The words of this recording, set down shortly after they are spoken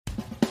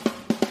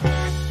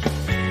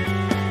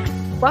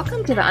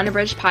Welcome to the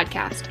Unabridged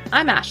podcast.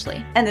 I'm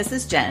Ashley. And this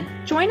is Jen.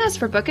 Join us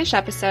for bookish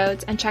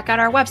episodes and check out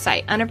our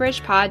website,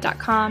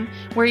 unabridgedpod.com,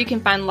 where you can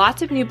find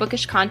lots of new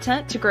bookish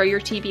content to grow your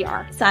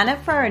TBR. Sign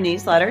up for our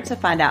newsletter to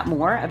find out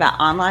more about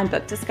online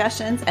book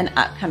discussions and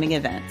upcoming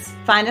events.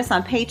 Find us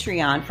on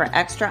Patreon for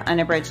extra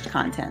unabridged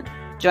content.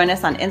 Join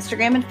us on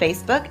Instagram and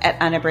Facebook at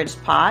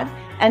Unabridged Pod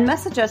and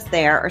message us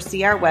there or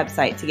see our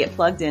website to get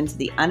plugged into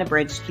the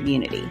Unabridged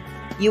community.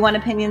 You want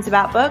opinions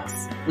about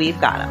books? We've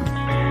got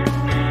them.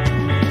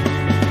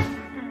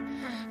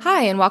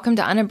 Hi, and welcome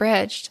to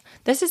Unabridged.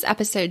 This is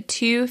episode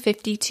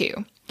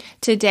 252.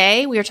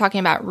 Today, we are talking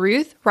about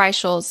Ruth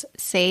Reichl's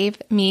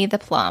Save Me the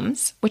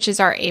Plums, which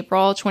is our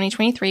April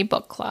 2023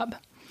 book club.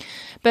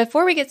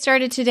 Before we get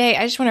started today,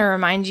 I just want to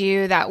remind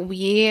you that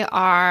we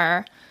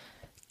are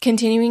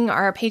continuing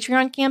our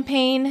Patreon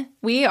campaign.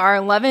 We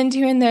are loving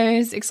doing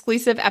those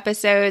exclusive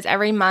episodes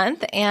every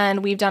month,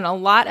 and we've done a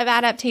lot of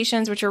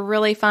adaptations, which are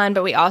really fun,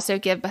 but we also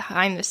give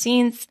behind the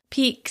scenes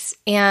peeks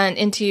and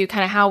into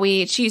kind of how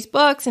we choose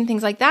books and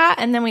things like that.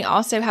 And then we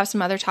also have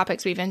some other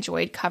topics we've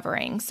enjoyed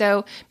covering.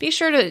 So be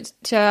sure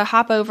to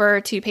hop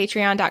over to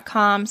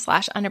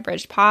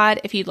patreon.com/unabridgedpod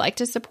if you'd like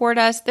to support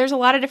us. There's a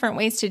lot of different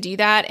ways to do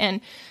that.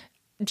 And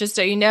just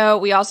so you know,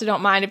 we also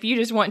don't mind if you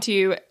just want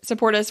to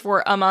support us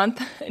for a month,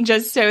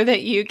 just so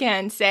that you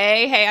can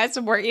say, hey, I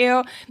support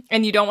you,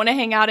 and you don't want to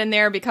hang out in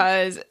there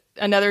because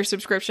another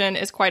subscription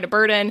is quite a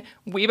burden.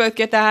 We both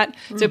get that.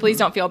 So please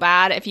don't feel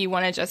bad if you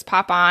want to just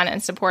pop on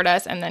and support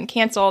us and then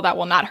cancel. That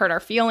will not hurt our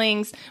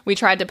feelings. We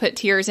tried to put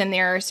tiers in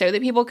there so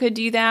that people could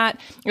do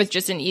that. It's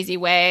just an easy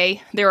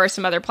way. There are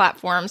some other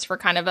platforms for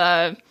kind of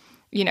a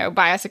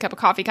buy us a cup of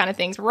coffee kind of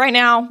things. But right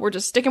now, we're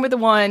just sticking with the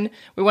one.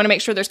 We want to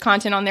make sure there's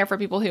content on there for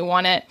people who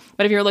want it.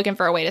 But if you're looking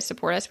for a way to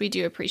support us, we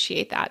do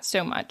appreciate that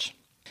so much.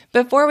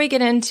 Before we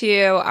get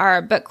into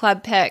our book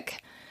club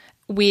pick,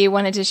 we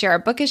wanted to share our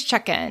bookish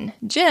check-in.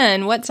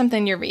 Jen, what's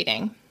something you're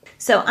reading?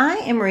 So I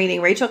am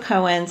reading Rachel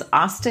Cohen's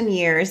Austen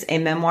Years, a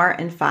memoir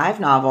in 5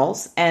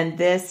 novels. And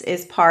this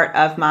is part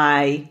of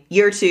my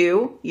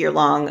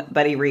year-long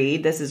buddy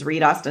read. This is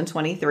Read Austen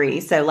 23.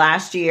 So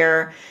last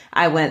year,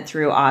 I went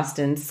through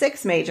Austen's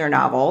 6 major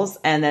novels.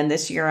 And then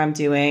this year, I'm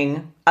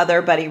doing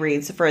other buddy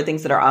reads for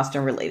things that are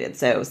Austen related.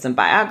 So some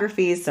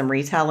biographies, some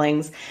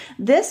retellings.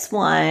 This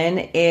one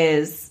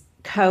is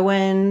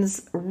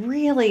Cohen's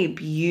really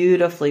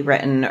beautifully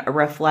written,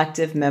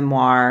 reflective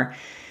memoir.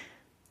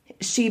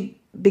 She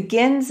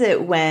begins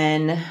it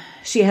when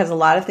she has a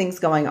lot of things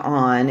going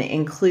on,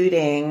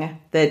 including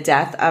the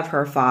death of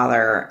her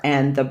father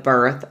and the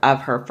birth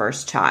of her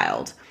first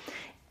child.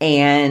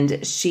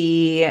 And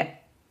she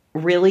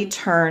really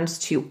turns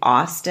to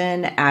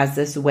Austen as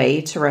this way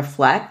to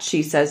reflect.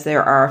 She says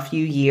there are a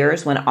few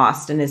years when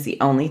Austen is the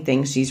only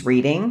thing she's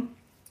reading.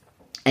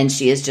 And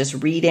she is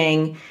just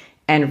reading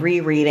and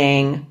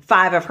rereading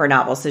 5 of her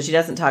novels. So she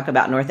doesn't talk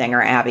about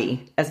Northanger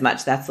Abbey as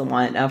much. That's the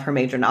one of her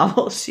major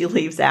novels she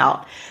leaves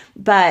out.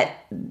 But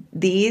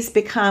these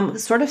become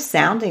sort of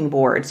sounding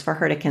boards for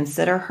her to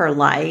consider her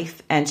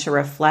life and to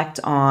reflect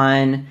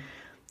on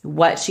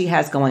what she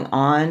has going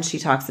on. She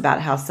talks about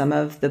how some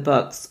of the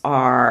books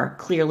are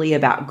clearly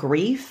about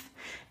grief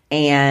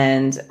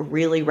and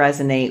really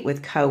resonate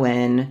with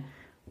Cohen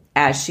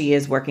as she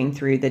is working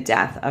through the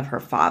death of her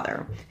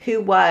father, who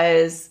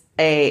was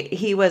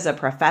he was a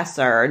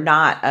professor,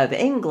 not of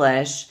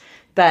English,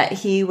 but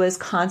he was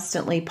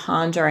constantly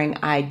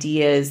pondering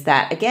ideas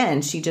that,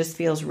 again, she just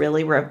feels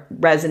really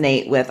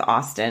resonate with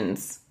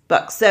Austen's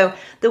books. So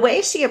the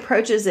way she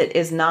approaches it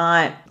is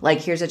not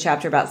like, here's a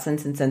chapter about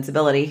Sense and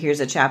Sensibility, here's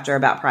a chapter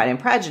about Pride and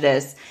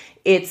Prejudice.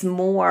 It's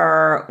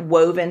more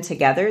woven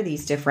together,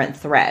 these different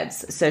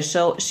threads.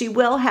 So she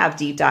will have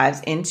deep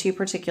dives into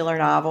particular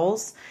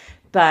novels,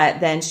 but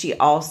then she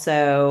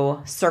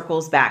also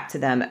circles back to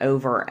them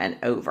over and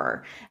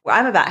over. Well,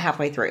 I'm about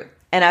halfway through,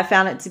 and I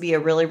found it to be a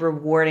really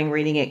rewarding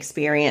reading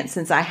experience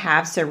since I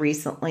have so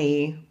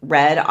recently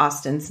read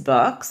Austen's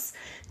books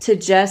to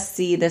just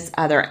see this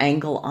other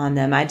angle on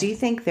them. I do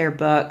think they're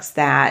books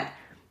that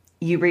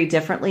you read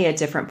differently at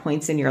different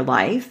points in your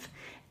life.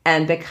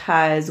 And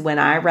because when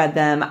I read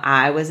them,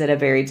 I was at a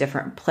very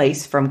different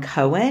place from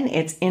Cohen,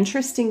 it's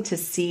interesting to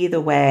see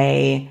the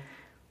way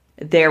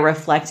they're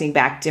reflecting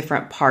back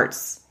different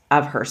parts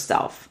of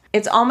herself.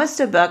 It's almost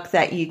a book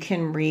that you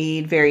can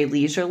read very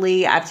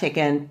leisurely. I've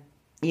taken,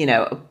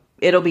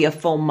 it'll be a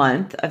full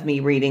month of me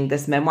reading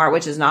this memoir,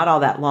 which is not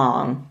all that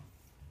long.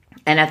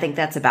 And I think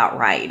that's about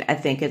right. I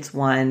think it's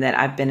one that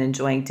I've been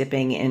enjoying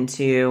dipping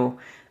into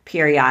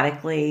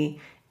periodically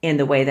in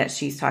the way that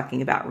she's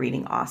talking about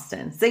reading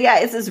Austen. So yeah,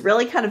 it's this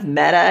really kind of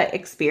meta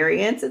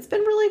experience. It's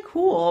been really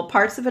cool.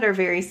 Parts of it are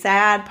very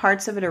sad.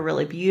 Parts of it are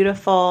really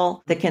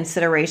beautiful. The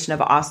consideration of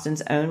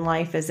Austen's own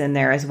life is in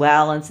there as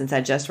well. And since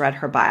I just read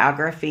her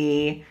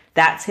biography,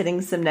 that's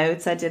hitting some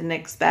notes I didn't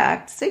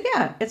expect. So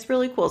yeah, it's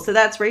really cool. So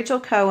that's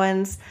Rachel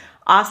Cohen's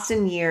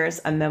Austen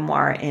Years, a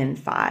memoir in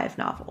 5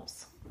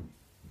 novels.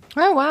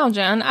 Oh, wow,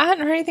 Jen. I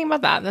hadn't heard anything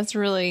about that. That's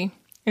really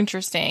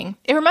interesting.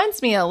 It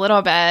reminds me a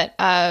little bit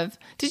of,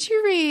 did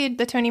you read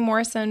the Toni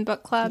Morrison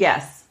book club?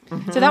 Yes.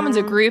 So that one's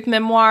a group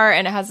memoir,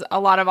 and it has a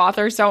lot of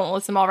authors, so I won't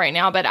list them all right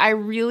now, but I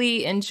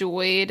really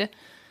enjoyed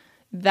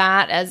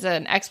that as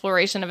an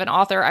exploration of an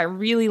author I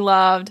really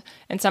loved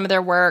and some of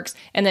their works,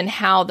 and then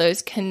how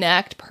those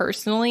connect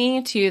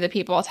personally to the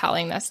people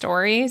telling the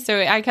story. So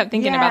I kept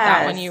thinking about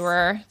that when you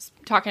were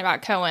talking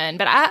about Cohen.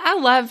 But I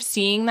love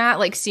seeing that,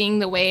 like seeing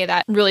the way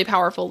that really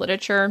powerful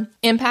literature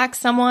impacts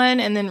someone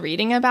and then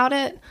reading about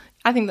it.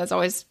 I think that's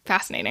always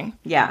fascinating.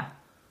 Yeah.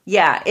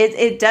 Yeah,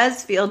 it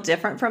does feel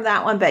different from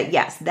that one. But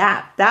yes,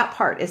 that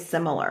part is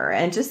similar.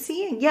 And just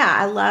seeing,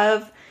 I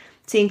love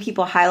seeing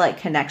people highlight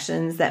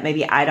connections that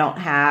maybe I don't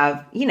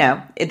have,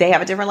 they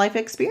have a different life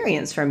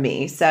experience from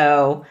me.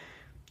 So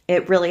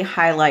it really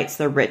highlights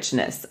the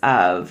richness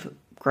of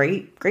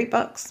great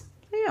books.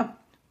 Yeah.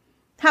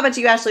 How about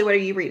you, Ashley? What are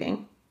you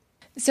reading?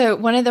 So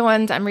one of the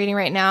ones I'm reading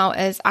right now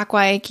is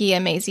Akwaeke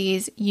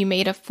Emezi's You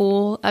Made a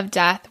Fool of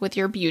Death with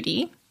Your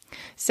Beauty.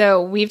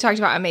 So we've talked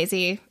about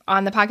Emezi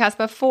on the podcast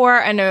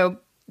before. I know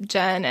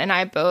Jen and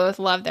I both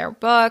love their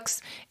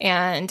books,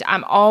 and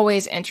I'm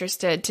always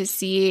interested to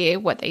see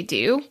what they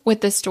do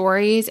with the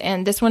stories,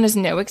 and this one is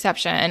no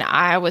exception.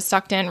 I was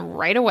sucked in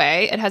right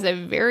away. It has a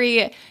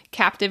very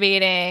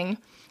captivating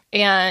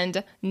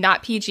and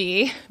not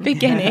PG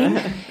beginning,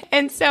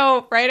 and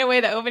so right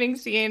away the opening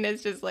scene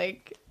is just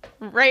like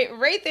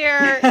right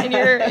there in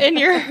your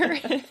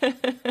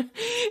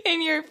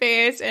in your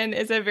face, and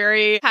it's a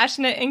very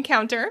passionate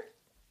encounter.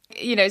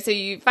 So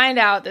you find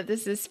out that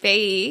this is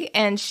Faye,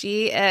 and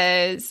she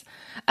is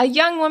a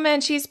young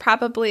woman. She's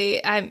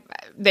probably,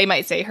 they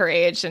might say her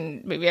age,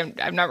 and maybe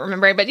I'm not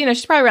remembering, but,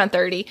 she's probably around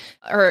 30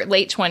 or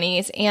late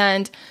 20s.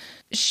 And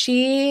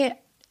she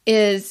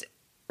is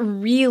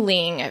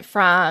reeling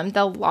from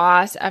the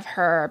loss of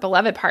her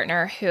beloved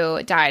partner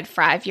who died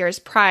 5 years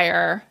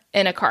prior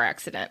in a car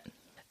accident.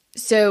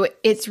 So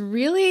it's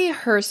really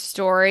her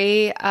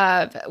story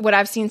of what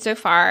I've seen so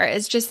far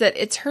is just that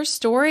it's her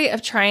story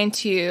of trying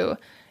to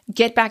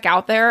get back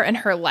out there in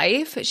her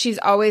life. She's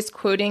always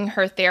quoting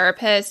her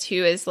therapist,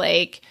 who is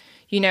like,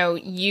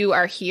 you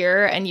are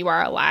here and you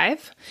are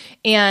alive.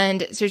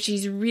 And so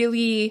she's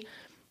really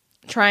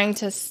trying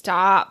to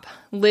stop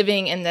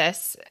living in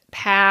this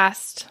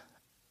past.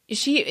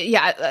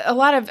 A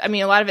lot of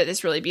it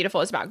is really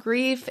beautiful. It's about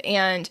grief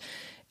and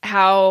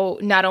how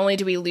not only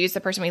do we lose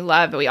the person we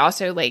love, but we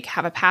also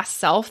have a past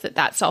self,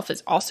 that self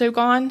is also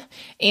gone.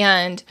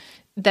 And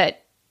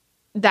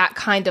that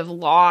kind of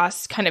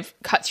loss kind of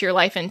cuts your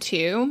life in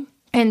two.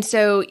 And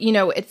so,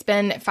 it's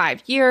been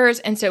 5 years.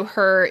 And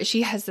so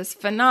she has this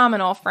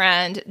phenomenal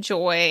friend,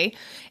 Joy,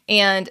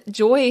 and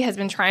Joy has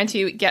been trying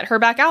to get her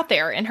back out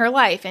there in her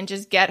life and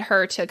just get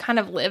her to kind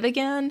of live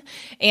again.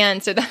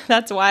 And so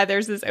that's why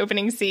there's this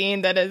opening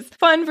scene that is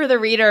fun for the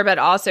reader, but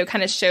also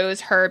kind of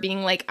shows her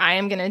being like, I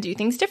am going to do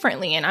things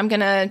differently, and I'm going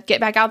to get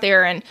back out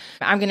there, and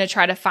I'm going to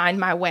try to find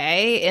my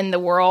way in the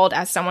world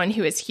as someone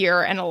who is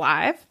here and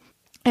alive.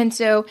 And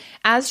so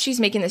as she's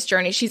making this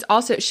journey, she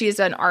is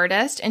an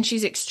artist, and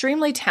she's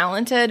extremely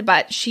talented,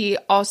 but she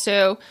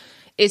also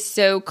is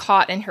so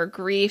caught in her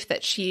grief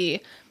that she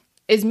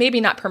is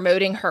maybe not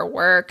promoting her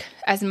work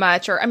as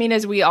much. Or,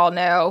 as we all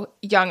know,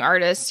 young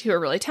artists who are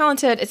really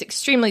talented, it's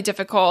extremely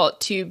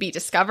difficult to be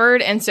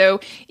discovered. And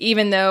so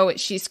even though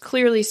she's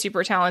clearly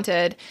super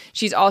talented,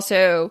 she has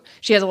a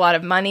lot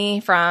of money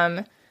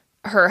from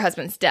her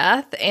husband's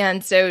death.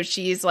 And so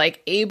she's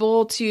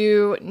able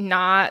to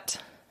not,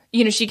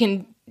 she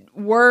can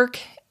work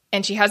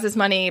and she has this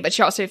money, but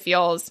she also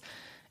feels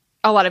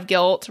a lot of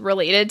guilt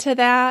related to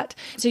that.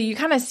 So you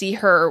kind of see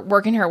her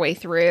working her way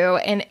through,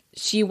 and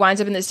she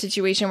winds up in this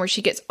situation where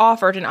she gets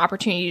offered an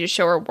opportunity to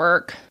show her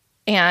work.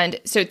 And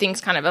so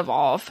things kind of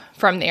evolve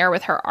from there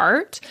with her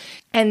art.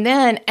 And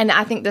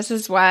I think this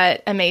is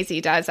what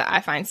Emezi does that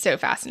I find so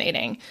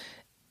fascinating.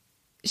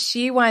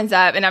 She winds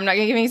up, and I'm not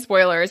going to give any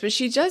spoilers, but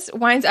she just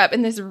winds up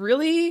in this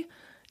really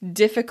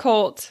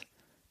difficult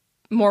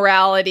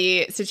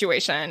morality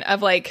situation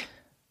of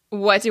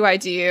what do I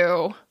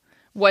do?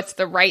 What's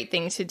the right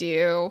thing to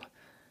do?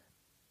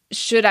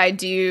 Should I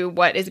do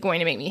what is going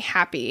to make me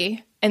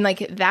happy? And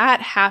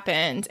that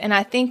happens. And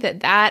I think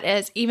that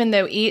is, even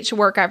though each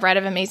work I've read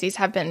of Emezi's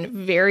have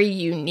been very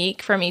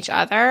unique from each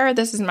other,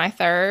 this is my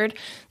third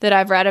that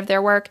I've read of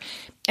their work.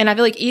 And I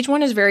feel like each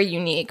one is very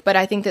unique. But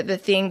I think that the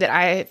thing that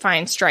I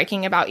find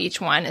striking about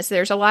each one is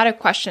there's a lot of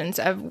questions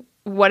of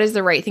what is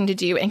the right thing to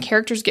do. And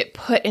characters get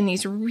put in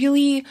these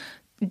really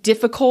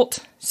difficult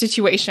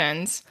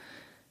situations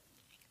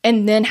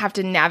and then have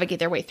to navigate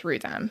their way through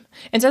them.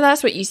 And so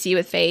that's what you see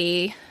with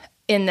Faye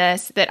in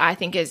this that I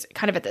think is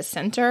kind of at the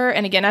center.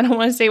 And again, I don't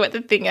want to say what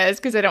the thing is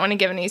because I don't want to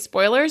give any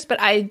spoilers, but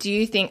I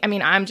do think,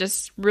 I'm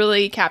just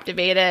really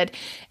captivated.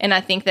 And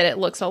I think that it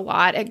looks a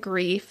lot at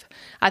grief.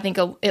 I think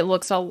it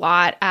looks a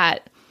lot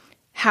at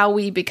how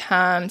we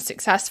become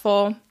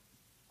successful,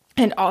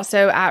 and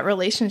also at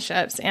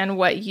relationships and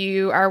what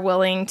you are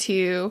willing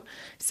to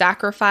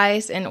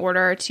sacrifice in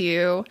order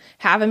to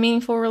have a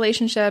meaningful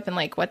relationship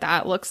and what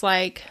that looks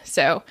like.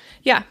 So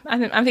yeah, I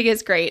think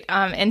it's great.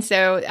 And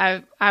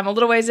so I'm a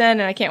little ways in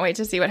and I can't wait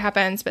to see what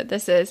happens, but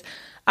this is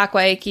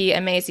Akwaeke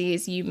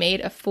Amaze's You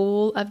Made a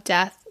Fool of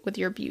Death with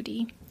Your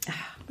Beauty.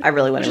 I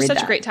really want to read that. It's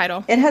such a great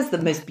title. It has the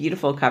most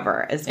beautiful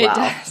cover as well. It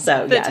does.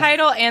 So, the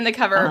title and the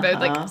cover are both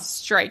like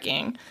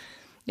striking.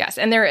 Yes,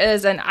 and there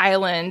is an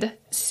island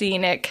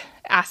scenic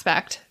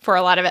aspect for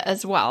a lot of it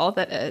as well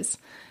that is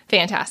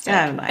fantastic.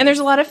 Oh, nice. And there's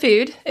a lot of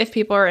food if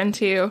people are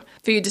into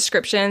food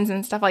descriptions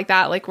and stuff like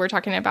that. Like we're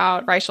talking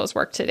about Reichl's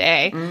work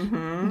today.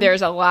 Mm-hmm.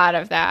 There's a lot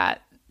of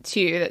that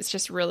too that's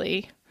just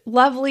really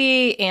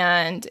lovely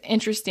and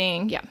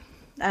interesting. Yeah.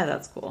 Oh,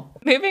 that's cool.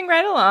 Moving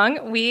right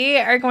along, we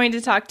are going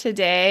to talk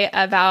today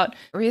about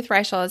Ruth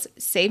Reichl's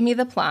Save Me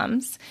the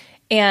Plums.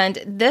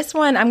 And this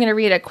one, I'm going to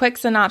read a quick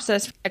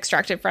synopsis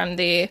extracted from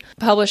the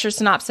publisher's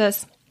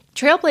synopsis.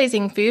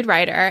 Trailblazing food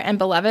writer and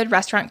beloved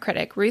restaurant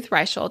critic Ruth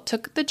Reichl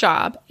took the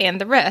job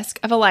and the risk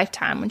of a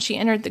lifetime when she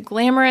entered the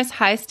glamorous,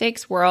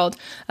 high-stakes world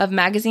of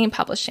magazine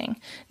publishing.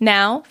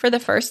 Now, for the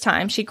first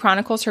time, she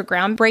chronicles her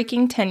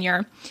groundbreaking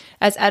tenure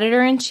as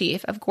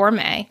editor-in-chief of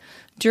Gourmet,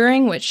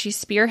 during which she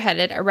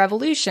spearheaded a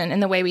revolution in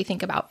the way we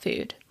think about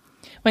food.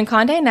 When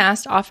Condé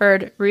Nast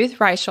offered Ruth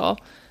Reichl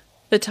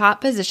the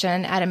top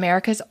position at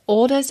America's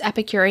oldest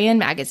Epicurean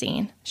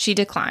magazine, she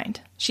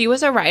declined. She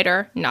was a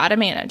writer, not a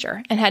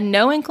manager, and had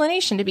no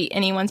inclination to be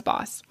anyone's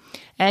boss.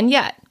 And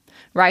yet,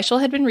 Reichl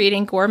had been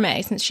reading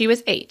Gourmet since she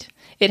was 8.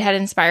 It had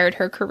inspired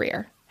her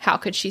career. How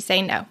could she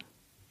say no?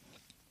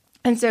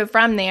 And so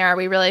from there,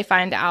 we really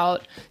find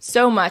out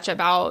so much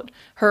about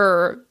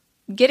her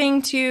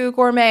getting to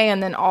Gourmet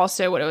and then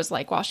also what it was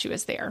like while she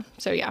was there.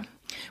 So yeah,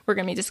 we're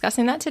going to be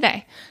discussing that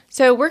today.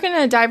 So we're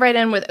going to dive right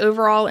in with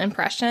overall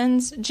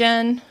impressions.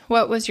 Jen,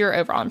 what was your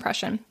overall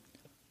impression?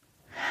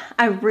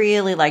 I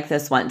really like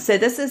this one. So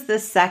this is the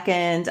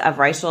second of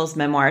Reichl's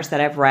memoirs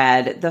that I've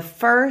read. The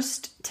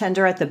first,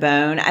 Tender at the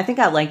Bone, I think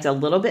I liked a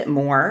little bit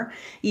more.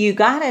 You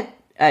got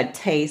a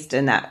taste,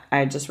 and that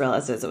I just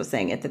realized as I was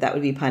saying it that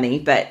would be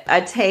punny, but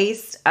a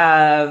taste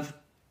of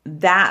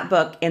that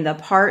book in the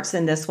parts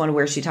in this one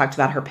where she talked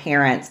about her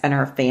parents and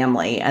her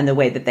family and the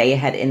way that they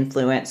had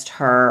influenced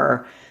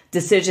her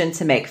decision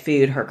to make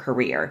food her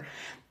career.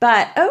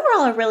 But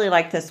overall, I really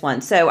like this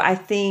one. So I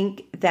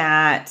think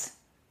that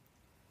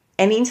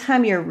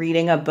anytime you're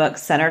reading a book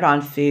centered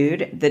on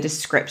food, the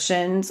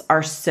descriptions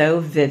are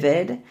so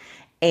vivid.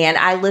 And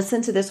I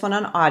listened to this one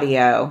on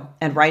audio,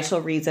 and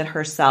Reichl reads it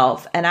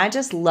herself. And I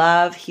just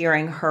love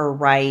hearing her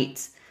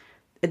write.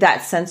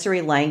 That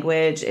sensory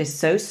language is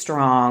so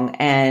strong.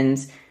 And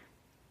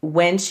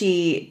when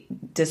she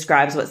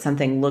describes what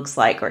something looks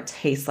like or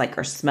tastes like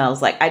or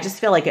smells like, I just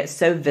feel like it's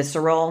so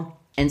visceral.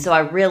 And so I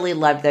really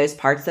loved those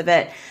parts of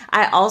it.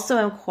 I also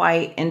am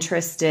quite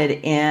interested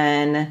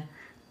in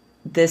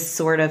this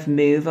sort of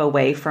move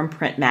away from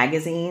print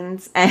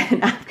magazines.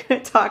 And I'm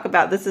going to talk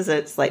about, this is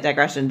a slight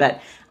digression,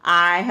 but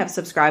I have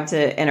subscribed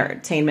to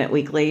Entertainment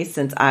Weekly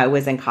since I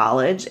was in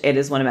college. It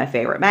is one of my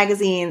favorite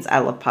magazines. I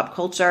love pop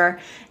culture.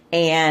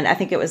 And I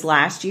think it was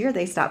last year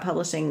they stopped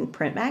publishing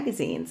print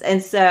magazines.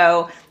 And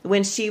so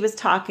when she was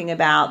talking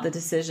about the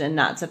decision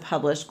not to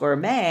publish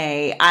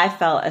Gourmet, I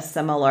felt a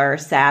similar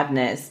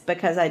sadness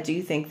because I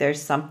do think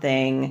there's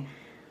something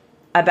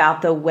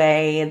about the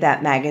way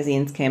that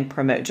magazines can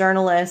promote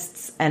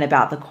journalists and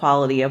about the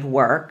quality of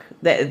work.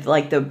 That,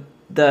 like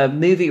the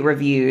movie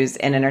reviews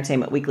in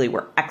Entertainment Weekly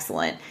were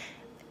excellent.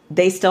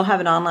 They still have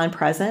an online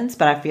presence,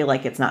 but I feel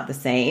like it's not the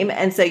same.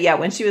 And so, yeah,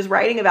 when she was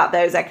writing about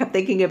those, I kept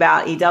thinking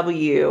about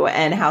EW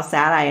and how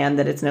sad I am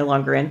that it's no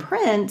longer in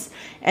print.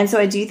 And so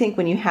I do think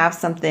when you have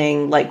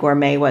something like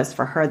Gourmet was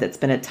for her that's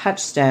been a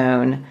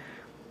touchstone,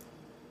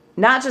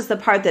 not just the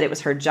part that it was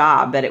her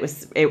job, but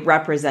it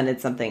represented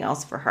something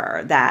else for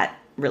her that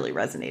really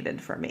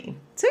resonated for me.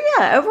 So,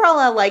 yeah, overall,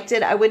 I liked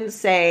it. I wouldn't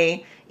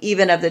say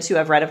even of the two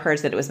I've read of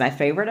hers that it was my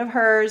favorite of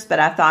hers, but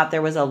I thought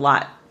there was a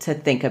lot to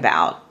think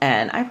about,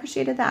 and I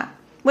appreciated that.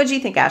 What did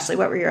you think, Ashley?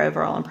 What were your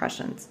overall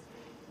impressions?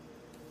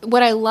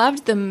 What I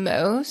loved the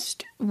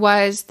most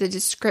was the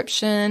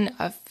description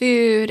of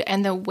food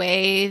and the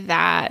way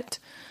that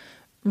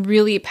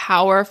really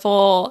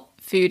powerful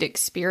food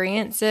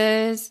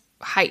experiences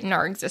heighten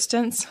our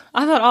existence.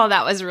 I thought all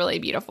that was really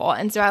beautiful,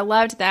 and so I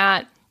loved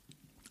that.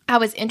 I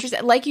was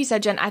interested, like you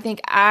said, Jen, I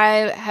think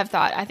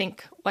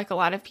like a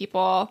lot of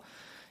people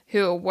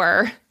who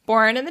were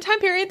born in the time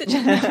period that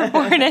Jen and I were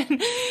born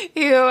in,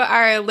 who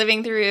are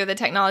living through the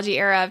technology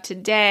era of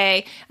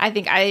today,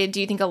 I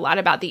do think a lot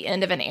about the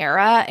end of an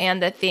era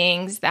and the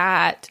things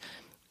that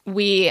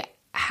we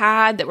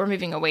had that we're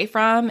moving away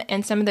from.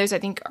 And some of those I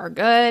think are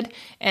good,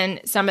 and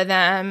some of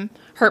them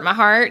hurt my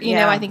heart. You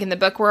know, I think in the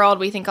book world,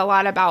 we think a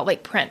lot about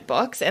like print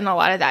books, and a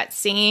lot of that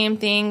same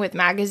thing with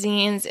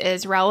magazines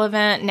is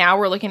relevant. Now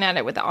we're looking at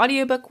it with the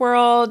audiobook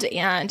world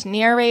and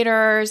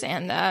narrators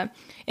and the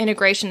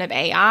integration of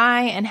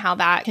AI and how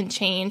that can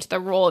change the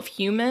role of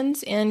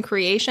humans in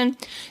creation.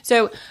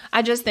 So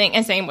I just think,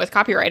 and same with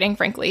copywriting,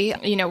 frankly,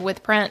 you know,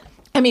 with print,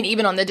 I mean,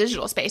 even on the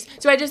digital space.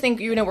 So I just think,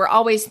 you know, we're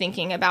always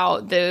thinking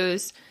about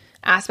those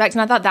aspects.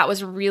 And I thought that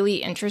was really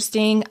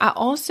interesting. I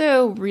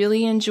also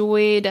really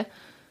enjoyed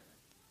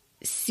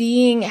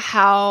seeing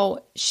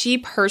how she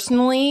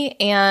personally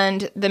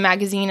and the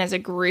magazine as a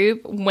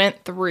group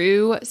went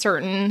through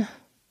certain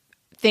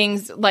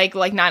things like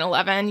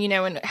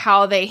 9/11, and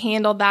how they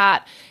handled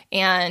that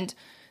and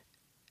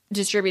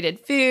distributed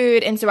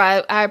food. And so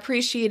I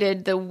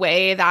appreciated the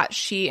way that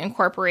she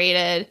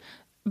incorporated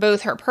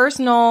both her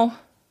personal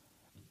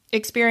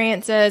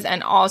experiences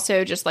and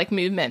also just like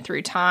movement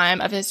through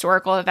time of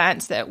historical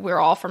events that we're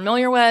all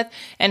familiar with,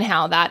 and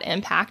how that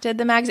impacted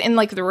the magazine, and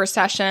like the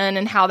recession,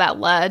 and how that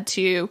led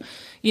to,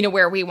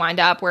 where we wind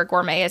up, where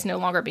Gourmet is no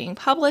longer being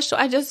published. So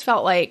I just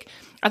felt like,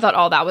 I thought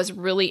all that was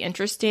really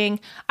interesting.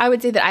 I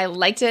would say that I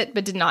liked it,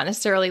 but did not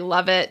necessarily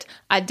love it.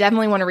 I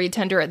definitely want to read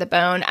Tender at the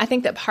Bone. I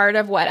think that part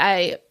of what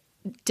I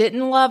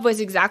didn't love was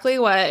exactly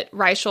what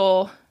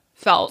Reichl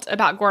felt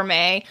about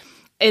Gourmet,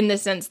 in the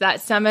sense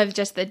that some of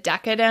just the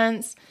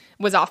decadence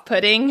was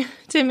off-putting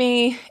to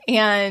me.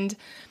 And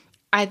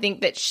I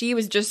think that she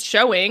was just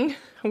showing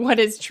what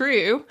is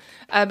true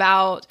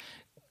about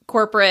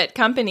corporate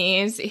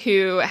companies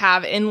who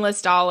have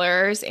endless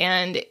dollars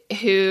and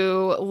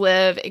who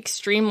live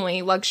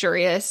extremely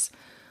luxurious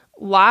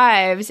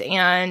lives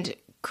and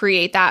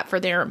create that for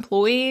their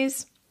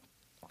employees,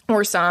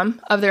 or some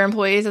of their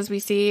employees, as we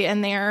see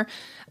in there.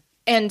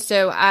 And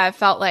so I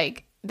felt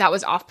like that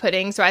was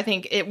off-putting. So I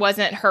think it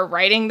wasn't her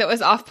writing that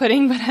was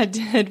off-putting, but I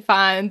did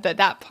find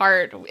that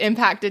part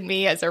impacted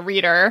me as a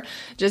reader,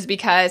 just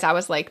because I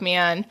was like,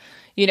 man,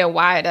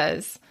 why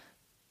does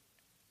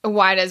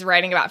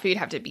writing about food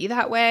have to be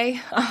that way?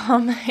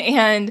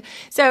 And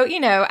so,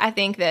 I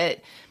think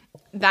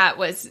that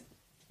was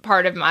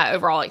part of my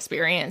overall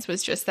experience,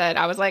 was just that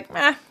I was like,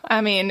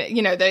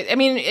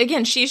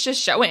 again, she's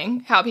just showing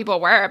how people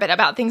were, but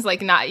about things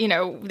like not,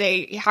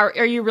 how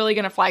are you really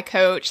going to fly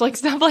coach? Like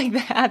stuff like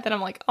that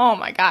I'm like, oh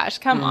my gosh,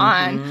 come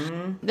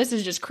on. This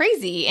is just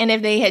crazy. And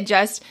if they had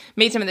just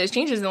made some of those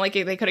changes, then like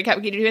they could have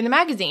kept doing the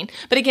magazine.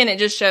 But again, it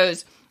just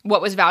shows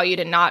what was valued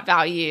and not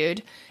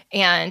valued.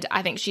 And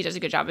I think she does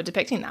a good job of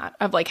depicting that,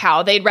 of like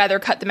how they'd rather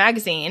cut the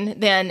magazine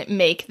than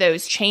make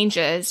those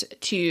changes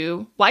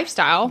to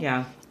lifestyle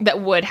that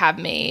would have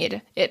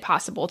made it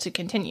possible to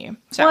continue.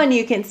 So. Well, and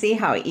you can see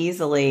how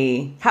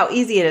easy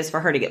it is for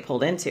her to get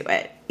pulled into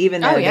it,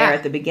 even though they're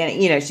at the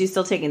beginning. She's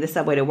still taking the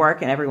subway to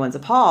work and everyone's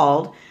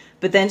appalled.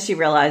 But then she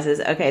realizes,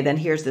 okay, then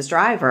here's this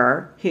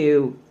driver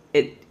who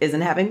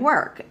isn't having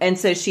work. And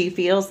so she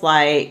feels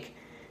like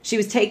she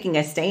was taking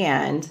a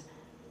stand.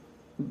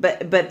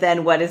 But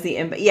then what is the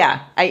impact?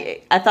 Yeah,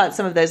 I thought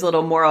some of those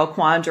little moral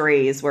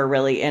quandaries were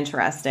really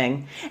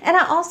interesting. And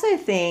I also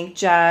think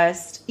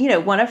just,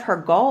 one of her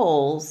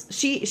goals,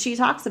 she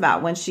talks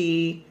about when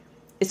she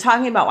is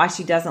talking about why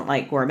she doesn't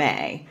like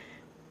Gourmet,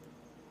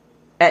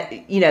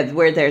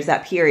 where there's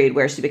that period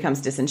where she becomes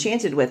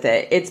disenchanted with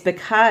it. It's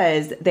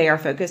because they are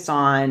focused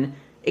on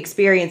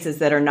experiences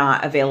that are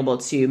not available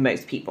to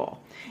most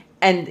people.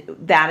 And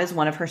that is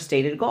one of her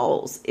stated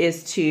goals,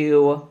 is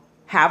to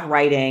have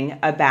writing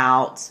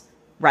about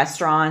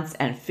restaurants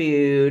and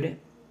food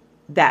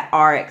that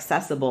are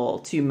accessible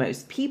to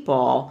most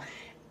people.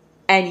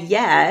 And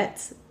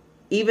yet,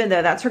 even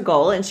though that's her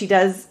goal, and she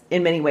does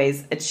in many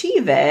ways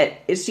achieve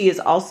it, she is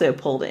also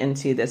pulled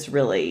into this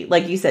really,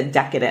 like you said,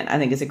 decadent, I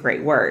think is a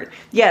great word.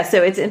 Yeah,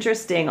 so it's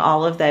interesting,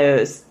 all of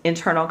those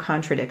internal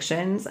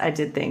contradictions I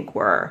did think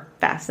were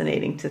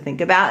fascinating to think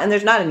about. And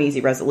there's not an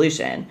easy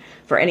resolution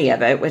for any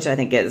of it, which I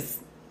think is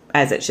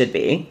as it should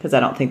be, because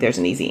I don't think there's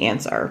an easy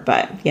answer.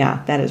 But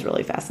yeah, that is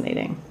really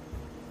fascinating.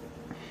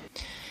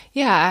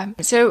 Yeah.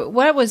 So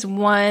what was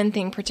one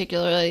thing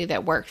particularly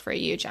that worked for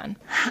you, Jen?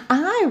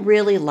 I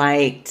really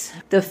liked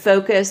the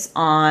focus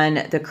on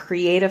the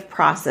creative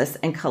process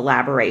and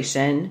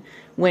collaboration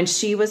when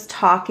she was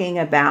talking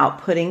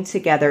about putting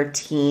together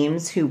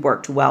teams who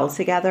worked well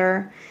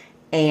together.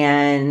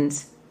 And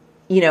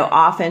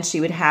often she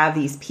would have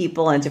these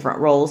people in different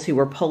roles who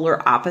were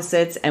polar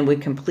opposites and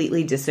would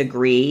completely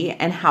disagree,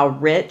 and how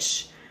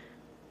rich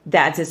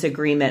that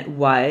disagreement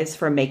was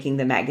for making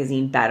the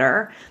magazine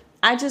better.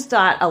 I just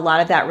thought a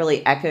lot of that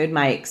really echoed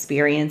my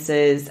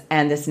experiences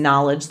and this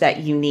knowledge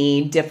that you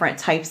need different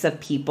types of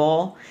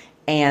people,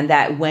 and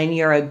that when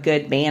you're a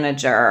good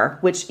manager,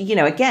 which,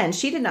 again,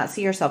 she did not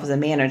see herself as a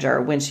manager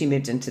when she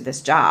moved into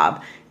this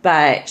job,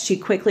 but she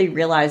quickly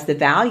realized the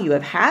value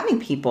of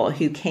having people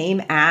who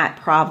came at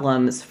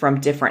problems from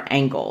different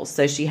angles.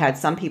 So she had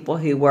some people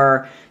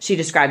who she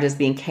described as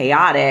being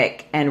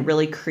chaotic and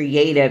really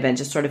creative and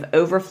just sort of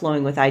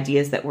overflowing with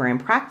ideas that were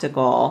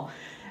impractical.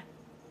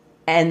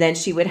 And then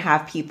she would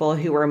have people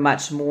who were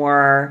much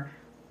more,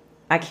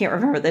 I can't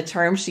remember the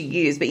term she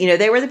used, but,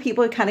 they were the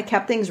people who kind of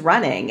kept things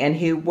running and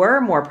who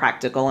were more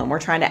practical and were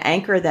trying to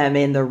anchor them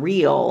in the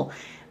real.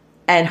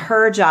 And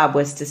her job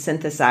was to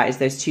synthesize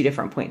those two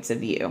different points of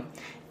view.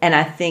 And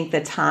I think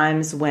the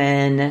times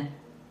when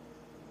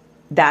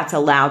that's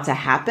allowed to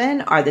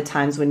happen are the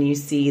times when you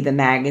see the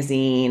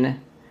magazine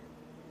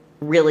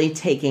really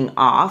taking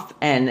off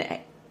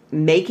and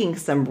making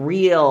some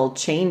real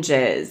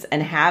changes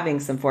and having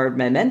some forward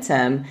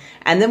momentum.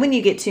 And then when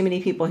you get too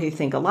many people who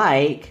think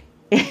alike,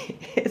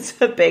 it's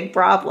a big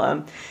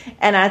problem.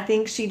 And I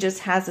think she just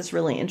has this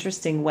really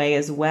interesting way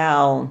as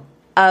well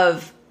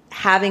of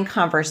having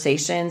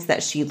conversations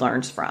that she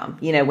learns from.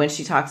 You know, when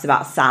she talks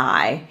about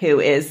Cy, who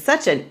is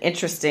such an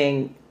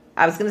interesting,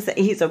 I was going to say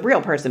he's a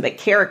real person, but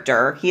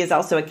character. He is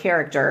also a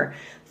character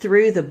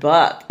through the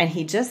book. And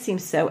he just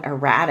seems so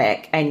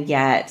erratic. And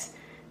yet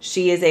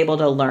she is able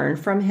to learn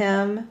from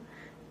him,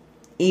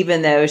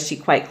 even though she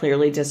quite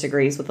clearly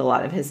disagrees with a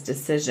lot of his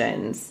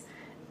decisions.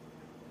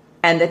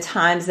 And the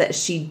times that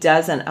she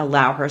doesn't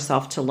allow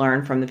herself to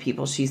learn from the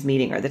people she's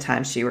meeting are the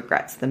times she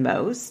regrets the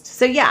most.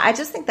 So yeah, I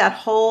just think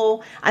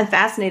I'm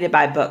fascinated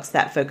by books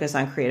that focus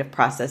on creative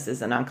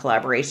processes and on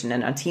collaboration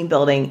and on team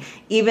building,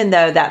 even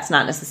though that's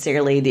not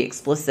necessarily the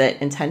explicit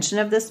intention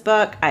of this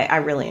book. I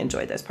really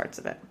enjoy those parts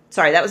of it.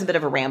 Sorry, that was a bit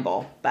of a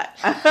ramble, but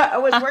I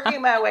was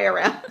working my way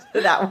around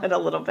to that one a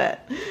little bit.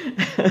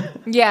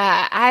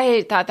 Yeah,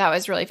 I thought that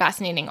was really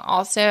fascinating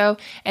also.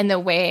 And the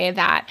way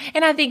that,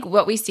 and I think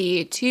what we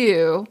see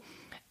too,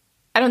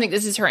 I don't think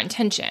this is her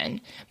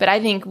intention, but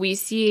I think we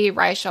see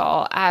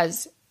Reichl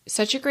as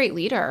such a great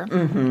leader.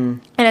 Mm-hmm.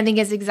 And I think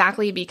it's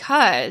exactly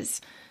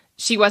because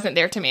she wasn't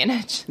there to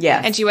manage.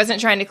 Yes. And she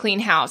wasn't trying to clean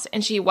house,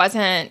 and she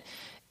wasn't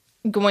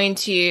going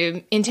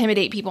to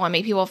intimidate people and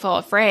make people feel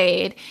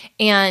afraid.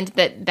 And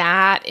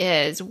that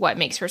is what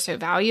makes her so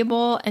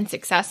valuable and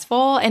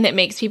successful. And it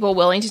makes people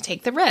willing to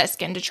take the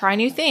risk and to try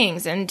new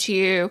things and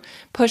to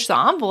push the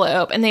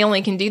envelope. And they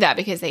only can do that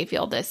because they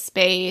feel this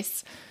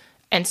space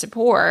and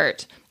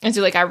support. And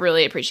so, I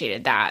really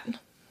appreciated that.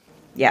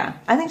 Yeah,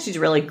 I think she's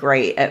really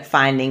great at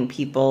finding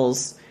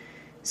people's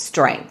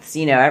strengths.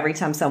 You know, every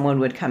time someone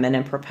would come in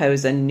and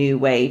propose a new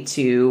way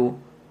to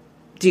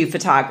do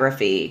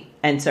photography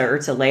and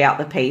to lay out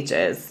the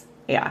pages,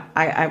 yeah,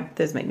 I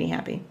those make me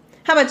happy.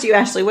 How about you,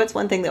 Ashley? What's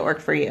one thing that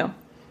worked for you?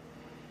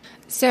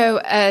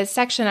 So a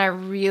section I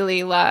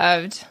really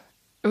loved,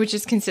 which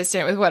is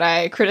consistent with what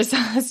I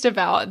criticized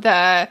about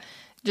the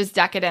just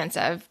decadence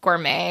of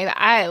gourmet.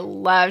 I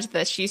loved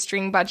the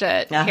shoestring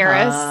budget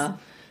Paris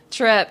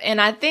trip. And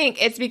I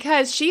think it's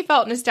because she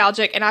felt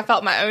nostalgic and I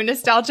felt my own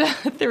nostalgia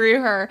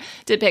through her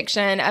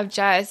depiction of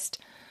just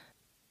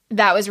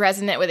that was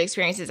resonant with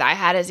experiences I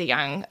had as a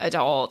young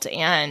adult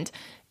and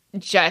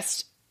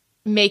just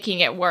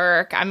making it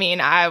work. I mean,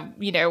 I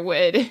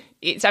would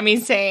eat,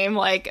 same,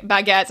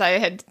 baguettes. I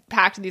had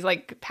packed these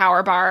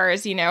power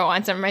bars,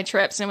 on some of my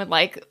trips and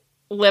would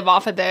live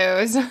off of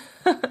those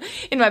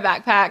in my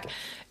backpack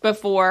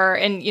before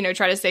and,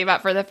 try to save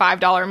up for the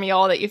 $5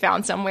 meal that you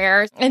found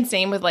somewhere. And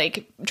same with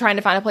trying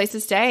to find a place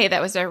to stay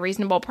that was a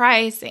reasonable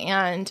price.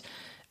 And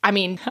I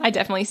mean, I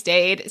definitely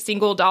stayed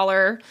single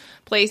dollar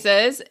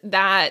places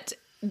that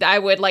I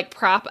would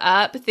prop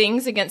up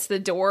things against the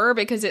door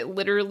because it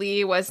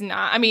literally was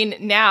not, I mean,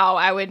 now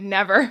I would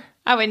never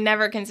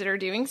consider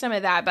doing some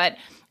of that. But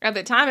at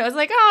the time it was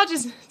I'll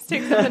just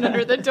stick something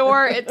under the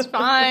door. It's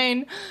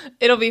fine.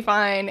 It'll be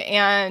fine.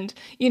 And,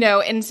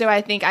 and so I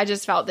think I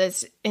just felt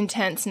this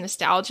intense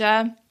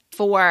nostalgia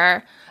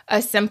for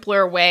a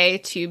simpler way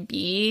to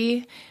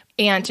be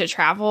and to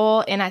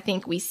travel. And I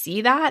think we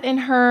see that in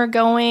her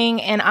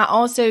going. And I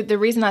also, the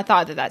reason I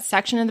thought that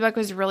section in the book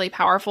was really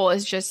powerful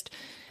is just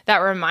that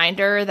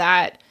reminder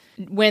that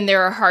when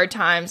there are hard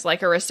times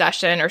like a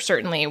recession, or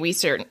certainly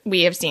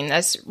we have seen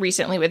this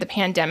recently with the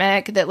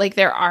pandemic, that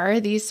there are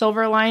these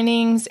silver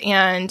linings,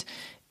 and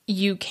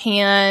you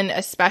can,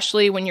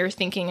 especially when you're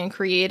thinking in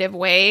creative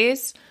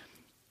ways,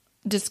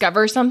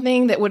 discover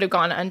something that would have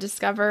gone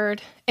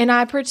undiscovered. And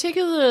I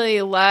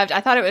particularly loved,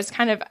 I thought it was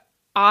kind of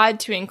odd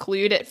to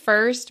include at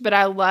first, but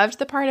I loved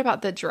the part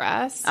about the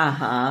dress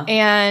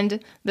and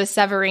the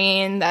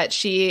Severine that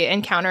she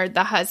encountered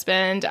the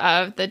husband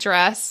of the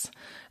dress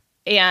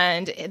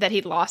and that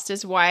he'd lost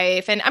his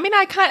wife. And I mean,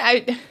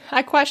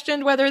 I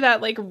questioned whether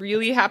that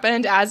really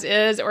happened as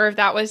is, or if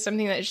that was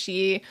something that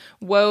she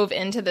wove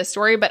into the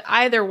story. But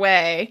either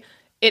way,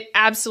 it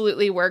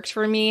absolutely worked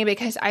for me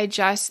because I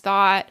just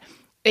thought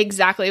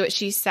exactly what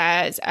she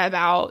says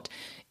about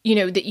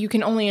that you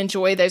can only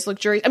enjoy those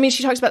luxurious. I mean,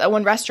 she talks about that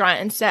one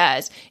restaurant and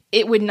says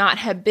it would not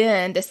have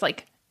been this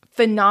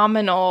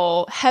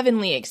phenomenal,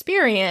 heavenly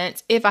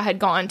experience if I had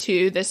gone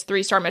to this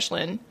 3-star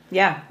Michelin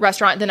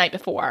restaurant the night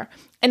before.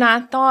 And I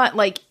thought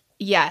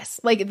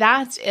yes,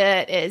 that's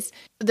it, is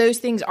those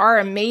things are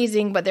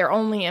amazing, but they're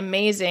only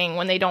amazing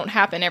when they don't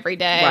happen every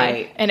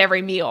day and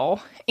every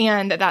meal.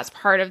 And that's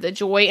part of the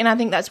joy. And I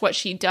think that's what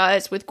she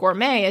does with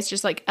gourmet, is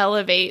just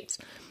elevates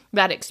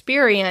that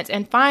experience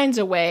and finds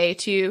a way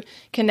to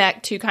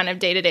connect to kind of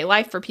day-to-day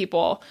life for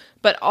people,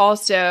 but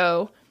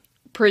also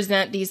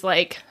present these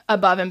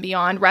above and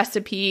beyond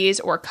recipes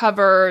or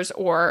covers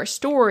or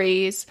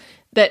stories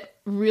that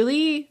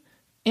really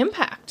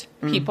impact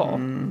people.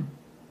 Mm-hmm.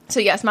 So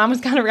yes, mine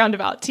was kind of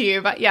roundabout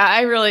too, but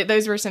yeah,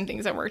 those were some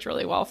things that worked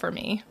really well for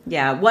me.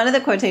 Yeah. One of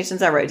the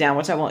quotations I wrote down,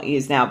 which I won't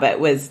use now,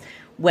 but was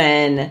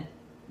when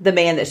the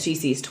man that she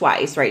sees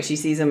twice, right? She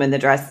sees him in the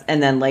dress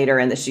and then later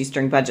in the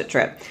shoestring budget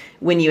trip.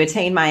 When you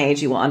attain my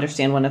age, you will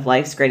understand one of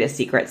life's greatest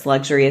secrets.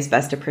 Luxury is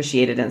best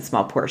appreciated in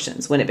small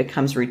portions. When it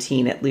becomes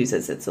routine, it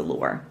loses its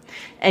allure.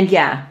 And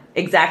yeah,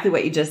 exactly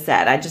what you just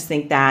said. I just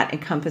think that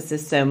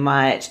encompasses so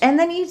much. And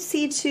then you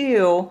see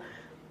too,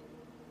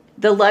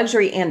 the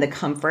luxury and the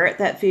comfort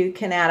that food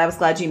can add. I was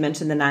glad you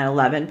mentioned the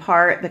 9/11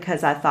 part,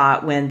 because I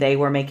thought when they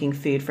were making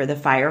food for the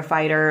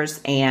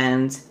firefighters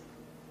and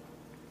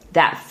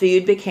that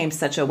food became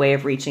such a way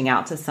of reaching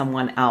out to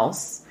someone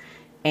else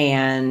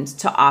and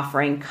to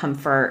offering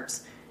comfort,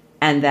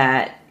 and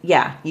that,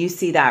 yeah, you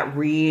see that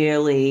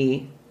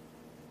really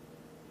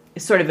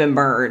sort of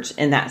emerge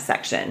in that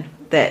section,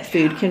 that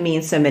food can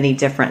mean so many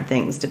different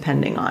things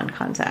depending on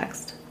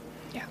context.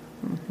 Yeah.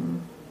 Mm-hmm.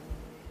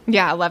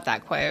 Yeah, I love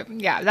that quote.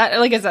 Yeah, that,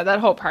 like I said,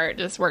 that whole part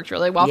just worked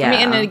really well for me.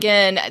 And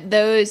again,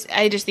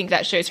 I just think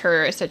that shows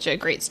her as such a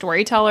great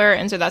storyteller.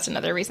 And so that's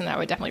another reason that I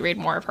would definitely read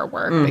more of her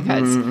work,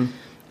 because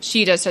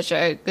she does such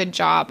a good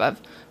job of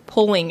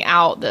pulling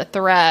out the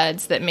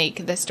threads that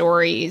make the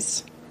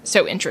stories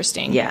so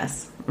interesting.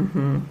 Yes.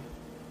 Mm-hmm.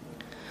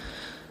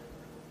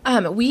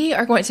 We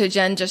are going to,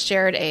 Jen just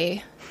shared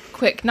a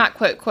quick, not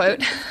quote.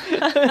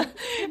 And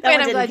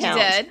I'm glad you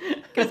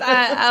did, because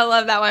I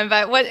love that one.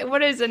 But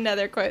what is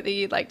another quote that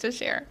you'd like to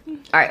share? All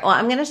right. Well,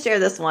 I'm going to share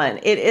this one.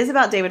 It is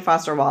about David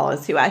Foster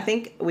Wallace, who I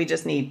think we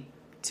just need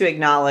to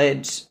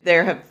acknowledge.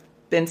 There have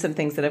been some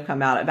things that have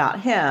come out about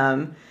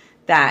him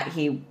that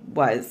he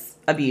was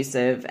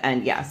abusive.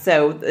 And yeah,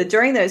 so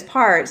during those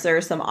parts, there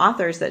are some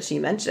authors that she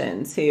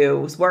mentions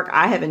whose work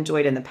I have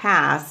enjoyed in the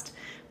past,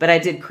 but I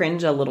did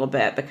cringe a little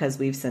bit because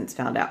we've since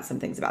found out some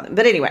things about them.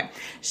 But anyway,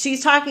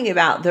 she's talking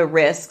about the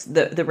risks,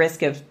 the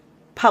risk of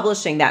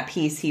publishing that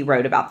piece he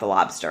wrote about the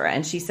lobster.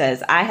 And she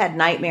says, I had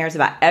nightmares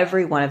about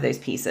every one of those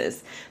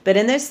pieces. But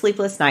in those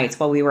sleepless nights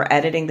while we were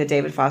editing the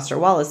David Foster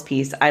Wallace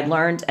piece, I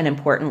learned an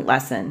important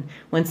lesson.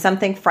 When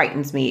something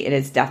frightens me, it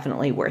is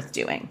definitely worth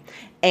doing.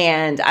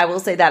 And I will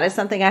say that is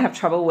something I have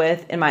trouble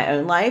with in my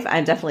own life.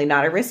 I'm definitely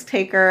not a risk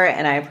taker,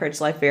 and I approach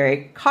life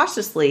very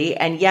cautiously.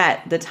 And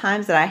yet the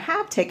times that I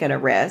have taken a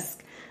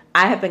risk,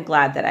 I have been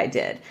glad that I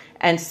did.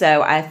 And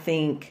so I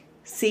think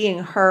seeing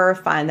her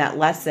find that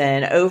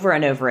lesson over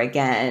and over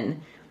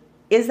again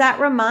is that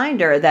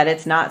reminder that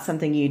it's not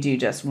something you do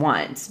just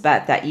once,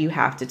 but that you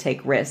have to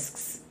take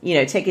risks. You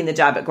know, taking the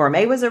job at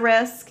Gourmet was a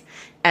risk.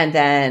 And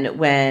then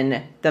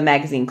when the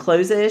magazine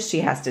closes, she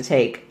has to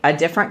take a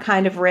different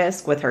kind of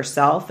risk with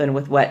herself and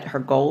with what her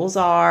goals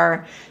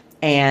are.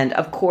 And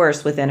of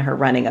course, within her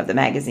running of the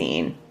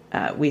magazine,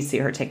 we see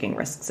her taking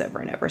risks over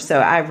and over. So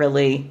I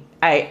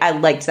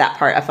liked that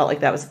part. I felt like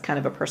that was kind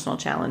of a personal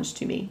challenge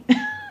to me.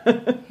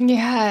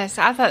 Yes,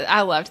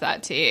 I loved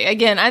that too.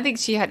 Again, I think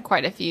she had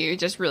quite a few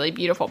just really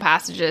beautiful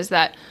passages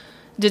that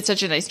did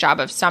such a nice job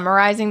of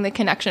summarizing the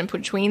connection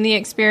between the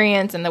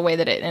experience and the way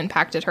that it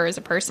impacted her as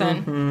a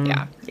person.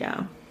 Mm-hmm.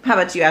 Yeah. How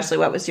about you, Ashley?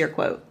 What was your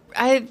quote?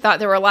 I thought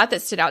there were a lot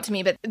that stood out to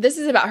me, but this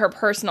is about her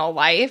personal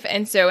life.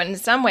 And so in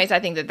some ways, I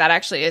think that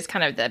actually is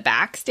kind of the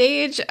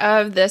backstage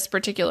of this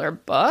particular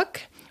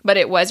book. But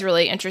it was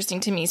really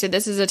interesting to me. So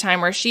this is a time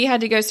where she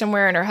had to go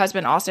somewhere and her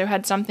husband also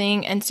had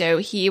something. And so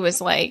he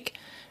was like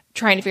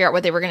trying to figure out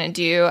what they were going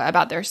to do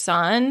about their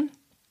son.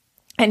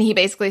 And he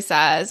basically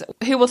says,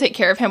 who will take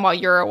care of him while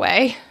you're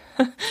away?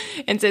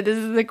 And so this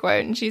is the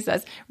quote. And she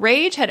says,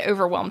 rage had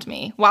overwhelmed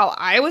me. While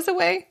I was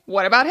away,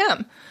 what about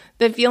him?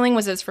 The feeling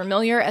was as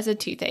familiar as a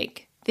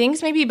toothache.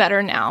 Things may be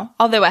better now,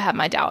 although I have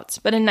my doubts.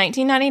 But in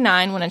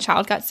 1999, when a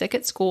child got sick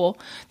at school,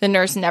 the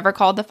nurse never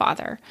called the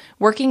father.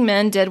 Working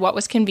men did what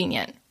was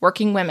convenient.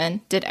 Working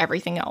women did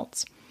everything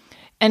else.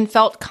 And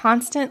felt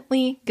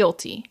constantly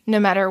guilty. No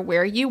matter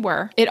where you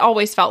were, it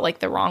always felt like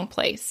the wrong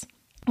place.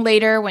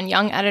 Later, when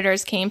young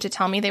editors came to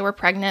tell me they were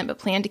pregnant but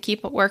planned to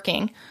keep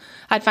working,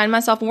 I'd find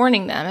myself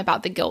warning them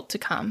about the guilt to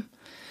come.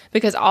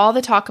 Because all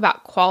the talk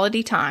about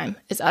quality time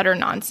is utter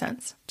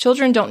nonsense.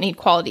 Children don't need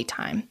quality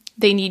time.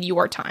 They need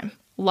your time.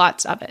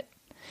 Lots of it.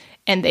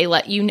 And they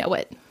let you know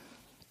it.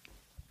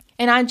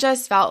 And I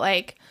just felt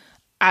like,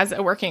 as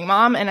a working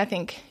mom, and I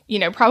think,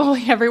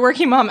 probably every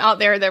working mom out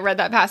there that read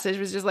that passage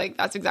was just like,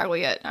 that's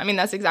exactly it. I mean,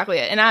 that's exactly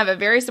it. And I have a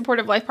very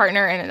supportive life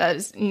partner, and that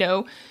is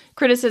no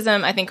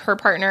criticism. I think her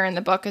partner in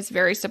the book is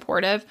very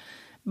supportive.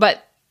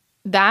 But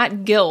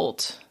that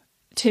guilt,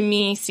 to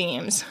me,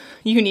 seems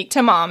unique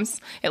to moms,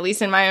 at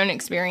least in my own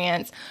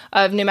experience,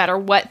 of no matter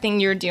what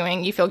thing you're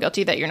doing, you feel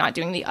guilty that you're not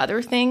doing the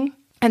other thing.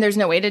 And there's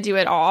no way to do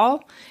it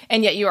all.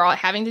 And yet you are all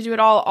having to do it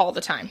all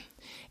the time.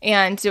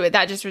 And so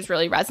that just was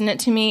really resonant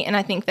to me. And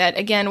I think that,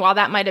 again, while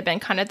that might have been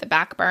kind of the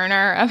back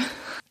burner of,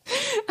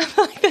 I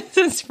feel like this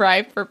is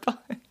ripe for puns.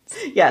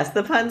 Yes,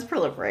 the puns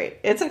proliferate.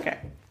 It's okay.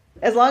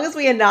 As long as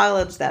we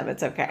acknowledge them,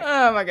 it's okay.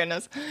 Oh, my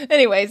goodness.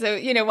 Anyway, so,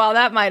 while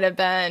that might have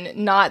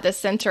been not the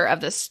center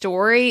of the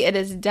story, it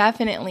is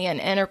definitely an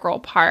integral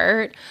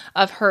part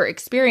of her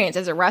experience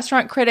as a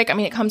restaurant critic. I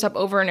mean, it comes up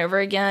over and over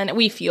again.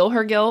 We feel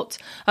her guilt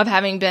of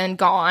having been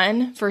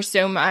gone for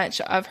so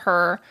much of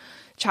her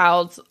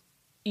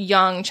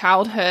young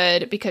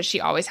childhood because she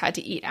always had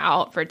to eat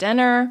out for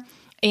dinner.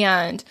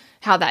 and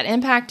how that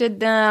impacted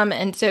them.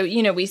 And so,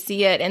 we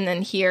see it. And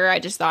then here I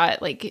just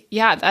thought like,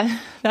 yeah,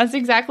 that's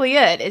exactly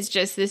it. It's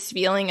just this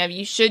feeling of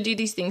you should do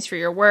these things for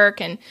your work.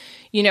 And,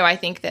 I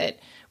think that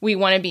we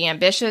want to be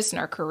ambitious in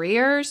our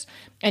careers.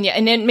 And yeah,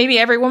 and then maybe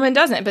every woman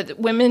doesn't, but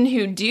women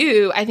who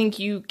do, I think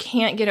you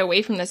can't get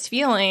away from this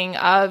feeling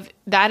of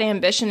that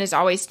ambition is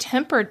always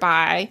tempered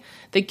by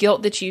the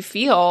guilt that you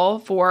feel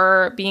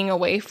for being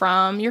away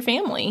from your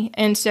family.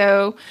 And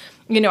so,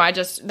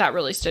 that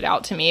really stood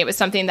out to me. It was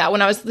something that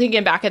when I was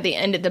thinking back at the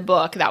end of the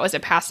book, that was a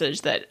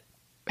passage that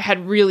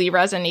had really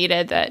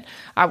resonated that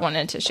I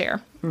wanted to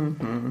share.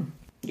 Mm-hmm.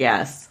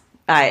 Yes.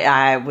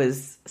 I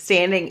was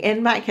standing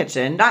in my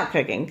kitchen, not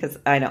cooking because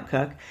I don't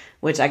cook,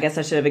 which I guess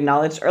I should have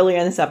acknowledged earlier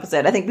in this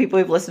episode. I think people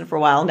who've listened for a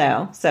while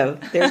know. So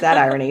there's that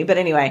irony. But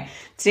anyway,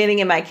 standing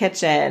in my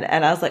kitchen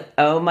and I was like,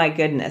 oh my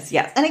goodness.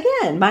 Yes. And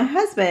again, my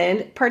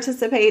husband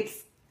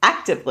participates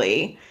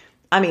actively.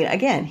 I mean,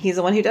 again, he's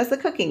the one who does the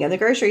cooking and the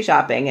grocery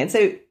shopping. And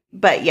so,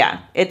 but yeah,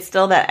 it's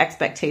still that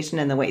expectation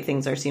and the way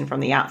things are seen from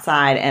the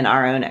outside and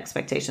our own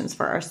expectations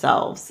for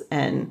ourselves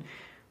and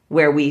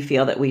where we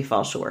feel that we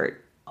fall short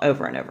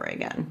over and over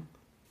again.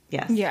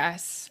 Yes.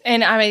 Yes.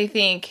 And I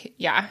think,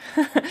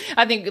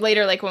 I think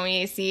later, like when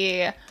we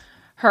see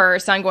her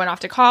son going off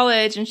to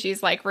college and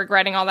she's like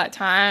regretting all that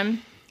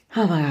time.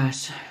 Oh my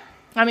gosh.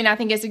 I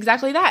think it's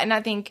exactly that. And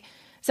I think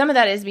some of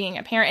that is being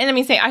a parent.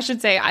 And I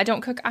should say I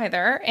don't cook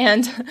either.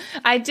 And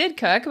I did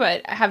cook,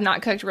 but I have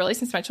not cooked really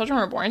since my children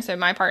were born. So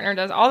my partner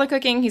does all the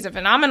cooking. He's a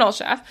phenomenal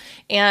chef.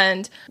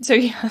 And so,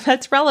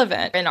 that's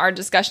relevant in our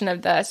discussion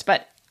of this.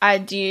 But I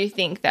do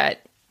think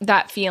that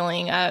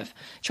feeling of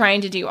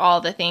trying to do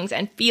all the things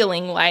and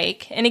feeling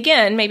like, and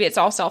again, maybe it's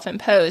all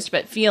self-imposed,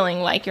 but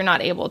feeling like you're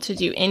not able to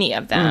do any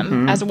of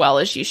them as well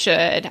as you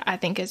should, I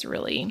think is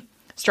really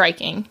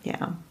striking.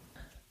 Yeah.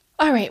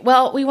 All right.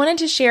 Well, we wanted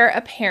to share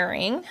a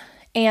pairing.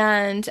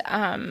 And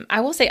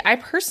I will say I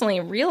personally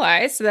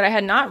realized that I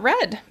had not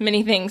read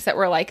many things that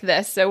were like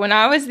this. So when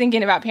I was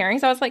thinking about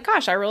pairings, I was like,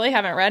 gosh, I really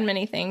haven't read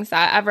many things.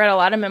 I've read a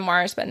lot of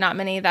memoirs, but not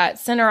many that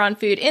center on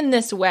food in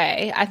this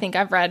way. I think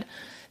I've read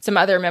some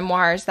other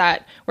memoirs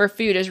where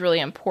food is really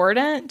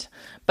important,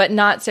 but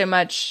not so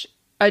much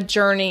a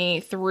journey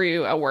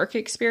through a work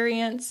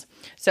experience.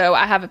 So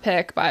I have a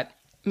pick, but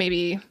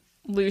maybe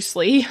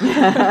loosely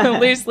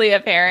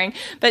a pairing.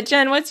 But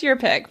Jen, what's your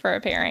pick for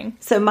a pairing?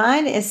 So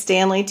mine is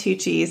Stanley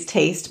Tucci's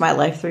Taste My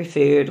Life Through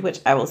Food, which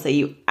I will say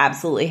you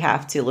absolutely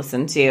have to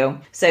listen to.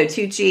 So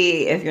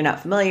Tucci, if you're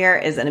not familiar,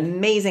 is an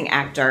amazing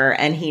actor,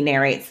 and he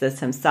narrates this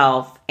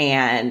himself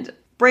and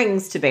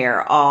brings to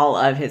bear all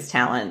of his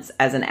talents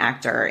as an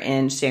actor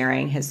in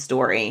sharing his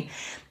story.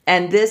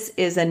 And this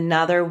is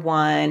another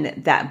one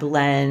that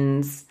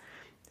blends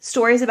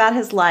stories about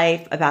his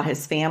life, about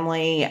his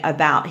family,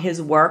 about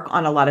his work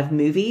on a lot of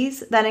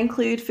movies that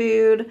include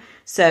food.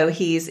 So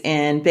he's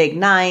in Big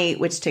Night,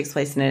 which takes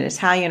place in an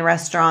Italian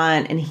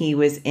restaurant, and he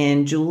was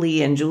in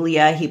Julie and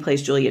Julia. He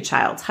plays Julia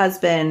Child's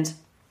husband.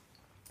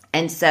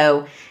 And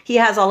so he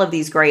has all of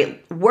these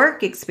great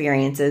work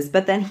experiences,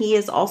 but then he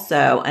is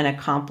also an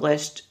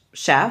accomplished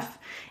chef,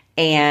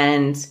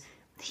 and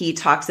he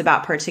talks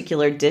about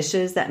particular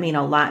dishes that mean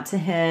a lot to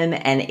him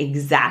and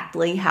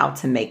exactly how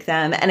to make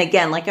them. And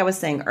again, like I was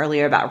saying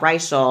earlier about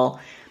Reichl,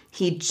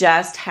 he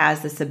just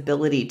has this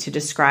ability to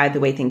describe the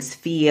way things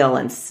feel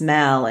and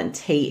smell and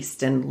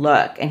taste and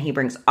look. And he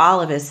brings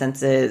all of his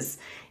senses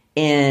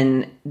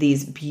in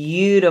these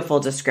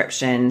beautiful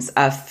descriptions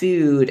of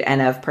food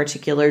and of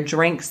particular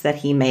drinks that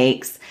he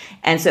makes.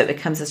 And so it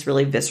becomes this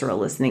really visceral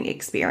listening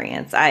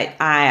experience. I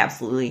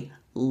absolutely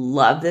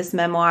love this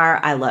memoir.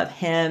 I love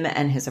him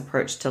and his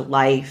approach to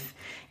life.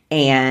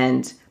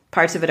 And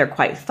parts of it are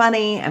quite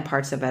funny and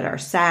parts of it are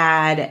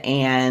sad.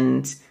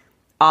 And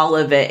all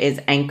of it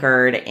is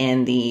anchored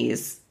in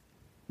these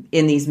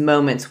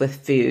moments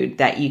with food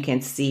that you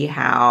can see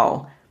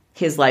how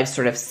his life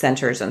sort of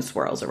centers and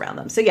swirls around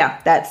them. So yeah,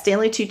 that's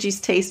Stanley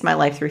Tucci's Taste My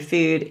Life Through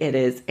Food. It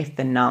is a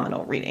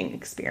phenomenal reading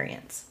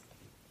experience.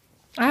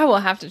 I will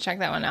have to check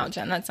that one out,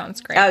 Jen. That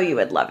sounds great. Oh, you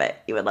would love it.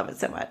 You would love it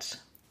so much.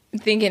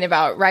 Thinking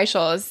about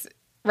Reichl's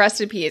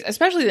recipes,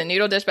 especially the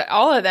noodle dish, but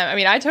all of them,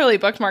 I totally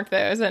bookmarked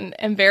those and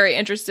am very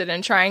interested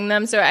in trying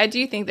them. So I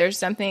do think there's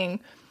something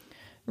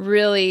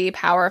really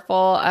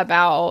powerful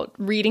about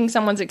reading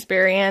someone's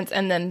experience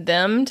and then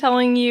them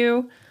telling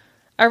you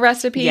a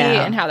recipe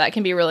and how that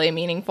can be really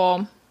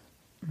meaningful.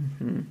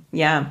 Mm-hmm.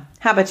 Yeah.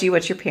 How about you?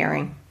 What's your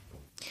pairing?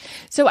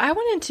 So I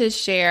wanted to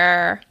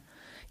share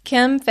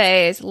Kim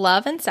Fay's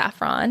Love and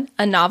Saffron,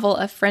 a novel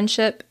of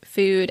friendship,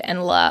 food,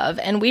 and love.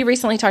 And we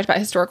recently talked about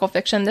historical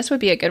fiction. This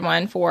would be a good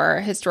one for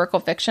historical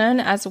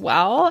fiction as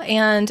well.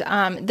 And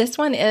this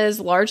one is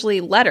largely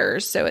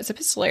letters, so it's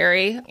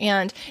epistolary.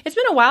 And it's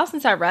been a while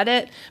since I read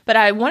it, but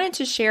I wanted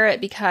to share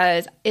it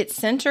because it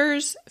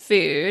centers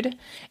food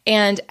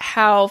and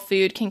how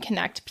food can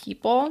connect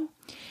people.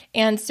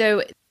 And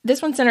so this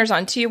one centers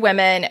on two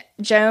women.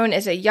 Joan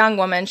is a young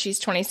woman. She's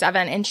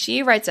 27, and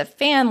she writes a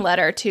fan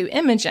letter to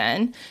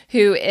Imogen,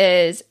 who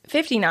is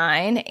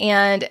 59,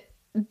 and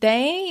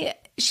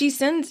she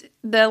sends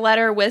the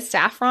letter with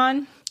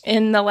Saffron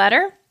in the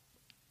letter,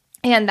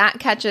 and that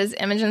catches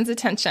Imogen's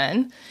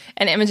attention,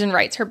 and Imogen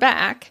writes her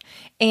back.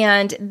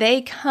 And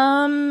they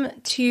come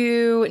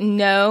to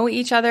know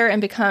each other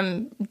and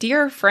become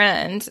dear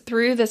friends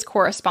through this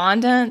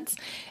correspondence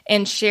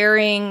and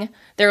sharing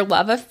their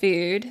love of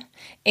food.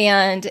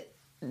 And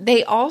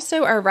they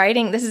also are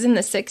writing, this is in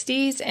the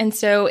 60s, and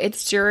so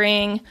it's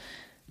kind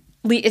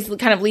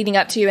of leading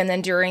up to and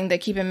then during the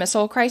Cuban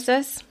Missile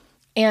Crisis.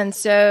 And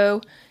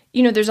so,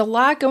 there's a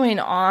lot going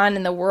on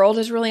and the world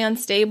is really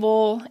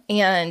unstable,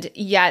 and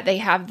yet they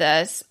have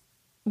this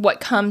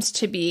what comes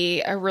to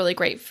be a really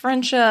great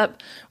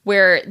friendship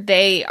where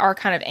they are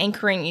kind of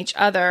anchoring each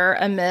other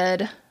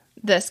amid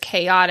this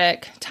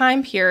chaotic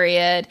time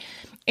period.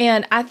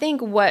 And I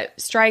think what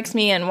strikes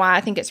me and why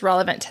I think it's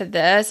relevant to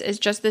this is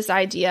just this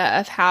idea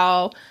of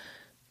how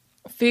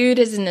food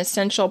is an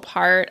essential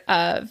part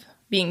of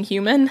being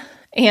human,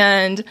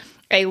 and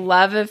a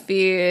love of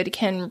food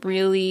can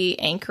really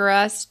anchor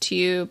us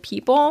to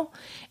people,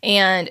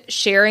 and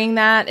sharing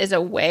that is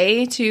a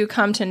way to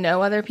come to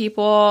know other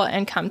people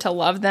and come to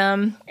love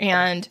them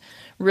and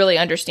really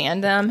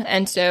understand them.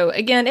 And so,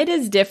 again, it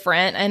is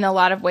different in a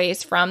lot of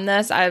ways from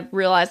this. I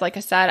realized, like I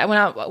said, when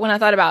I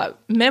thought about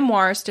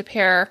memoirs to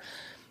pair,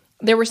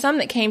 there were some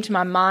that came to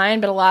my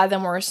mind, but a lot of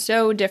them were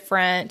so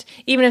different.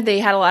 Even if they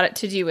had a lot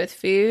to do with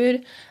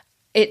food,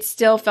 it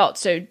still felt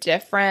so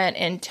different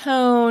in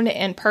tone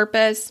and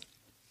purpose.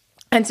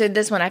 And so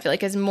this one I feel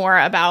like is more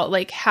about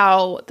like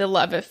how the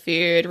love of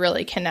food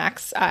really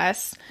connects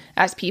us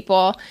as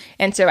people.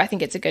 And so I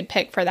think it's a good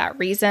pick for that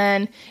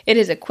reason. It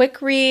is a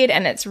quick read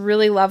and it's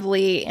really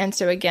lovely. And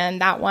so again,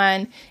 that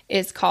one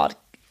is called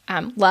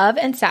Love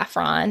and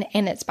Saffron,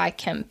 and it's by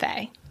Kim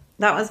Fay.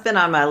 That one's been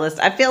on my list.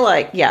 I feel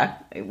like,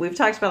 we've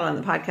talked about it on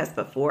the podcast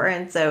before.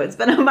 And so it's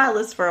been on my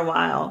list for a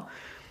while.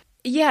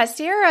 Yeah,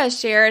 Sarah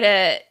shared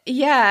it.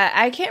 Yeah,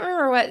 I can't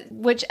remember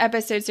which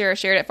episode Sarah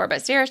shared it for,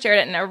 but Sarah shared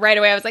it, and right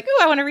away I was like, oh,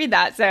 I want to read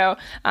that. So,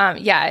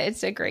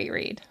 it's a great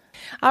read.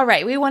 All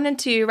right, we wanted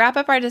to wrap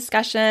up our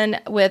discussion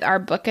with our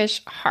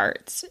bookish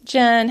hearts.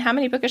 Jen, how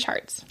many bookish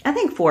hearts? I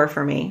think 4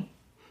 for me.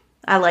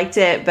 I liked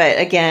it, but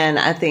again,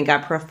 I think I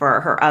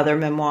prefer her other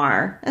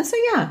memoir. And so,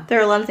 there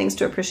are a lot of things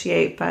to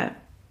appreciate, but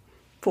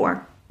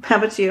 4. How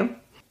about you?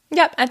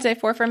 Yep, I'd say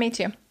 4 for me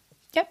too.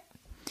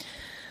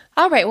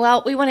 All right,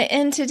 well, we want to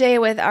end today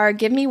with our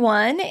Give Me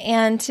One,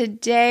 and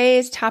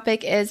today's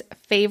topic is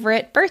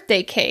favorite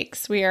birthday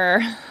cakes.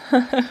 We're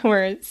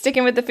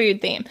sticking with the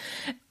food theme.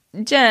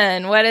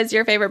 Jen, what is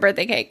your favorite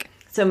birthday cake?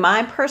 So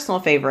my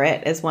personal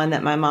favorite is one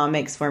that my mom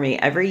makes for me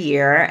every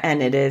year,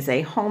 and it is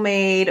a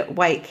homemade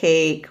white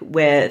cake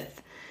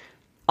with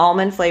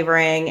almond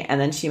flavoring,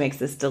 and then she makes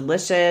this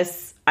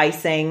delicious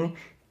icing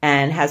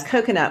and has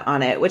coconut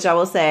on it, which I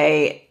will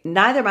say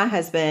neither my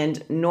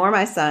husband nor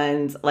my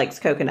sons likes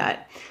coconut.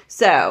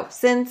 So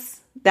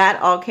since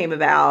that all came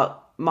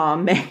about,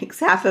 Mom makes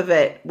half of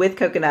it with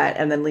coconut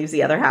and then leaves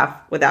the other half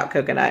without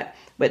coconut,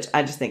 which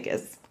I just think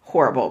is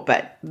horrible,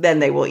 but then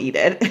they will eat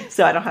it.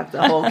 So I don't have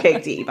the whole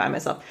cake to eat by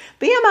myself.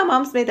 But my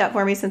mom's made that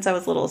for me since I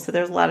was little. So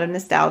there's a lot of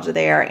nostalgia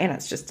there, and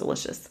it's just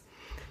delicious.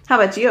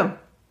 How about you?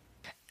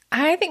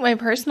 I think my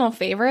personal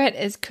favorite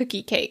is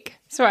cookie cake.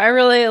 So I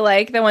really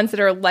like the ones that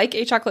are like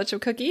a chocolate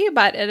chip cookie,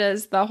 but it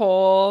is the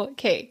whole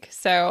cake.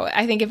 So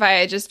I think if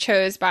I just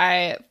chose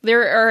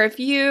there are a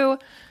few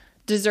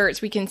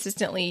desserts we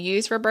consistently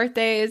use for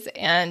birthdays,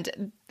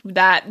 and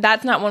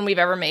that's not one we've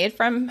ever made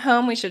from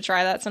home. We should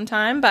try that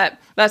sometime, but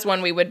that's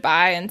one we would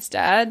buy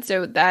instead.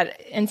 So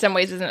that in some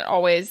ways isn't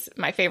always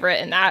my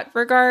favorite in that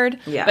regard.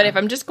 Yeah. But if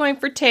I'm just going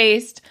for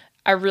taste,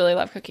 I really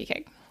love cookie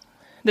cake.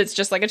 That's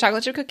just like a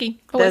chocolate chip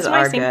cookie. Those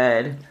are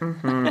good.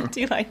 Mm-hmm. Do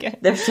you like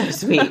it? They're so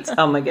sweet.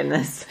 Oh my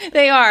goodness.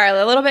 They are.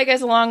 A little bit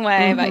goes a long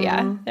way, but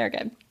they're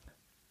good.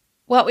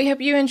 Well, we hope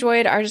you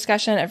enjoyed our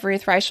discussion of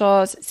Ruth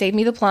Reichl's Save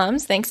Me the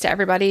Plums. Thanks to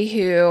everybody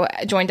who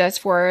joined us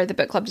for the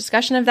book club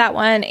discussion of that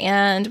one,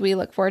 and we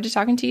look forward to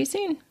talking to you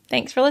soon.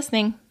 Thanks for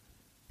listening.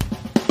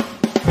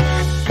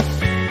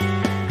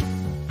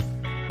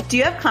 Do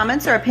you have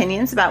comments or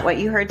opinions about what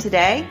you heard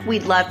today?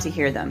 We'd love to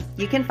hear them.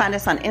 You can find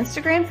us on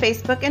Instagram,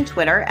 Facebook, and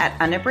Twitter at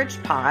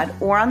Unabridged Pod,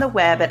 or on the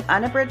web at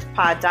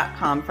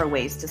unabridgedpod.com for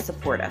ways to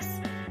support us.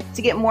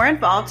 To get more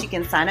involved, you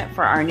can sign up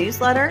for our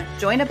newsletter,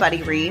 join a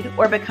buddy read,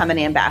 or become an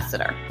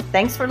ambassador.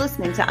 Thanks for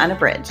listening to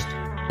Unabridged.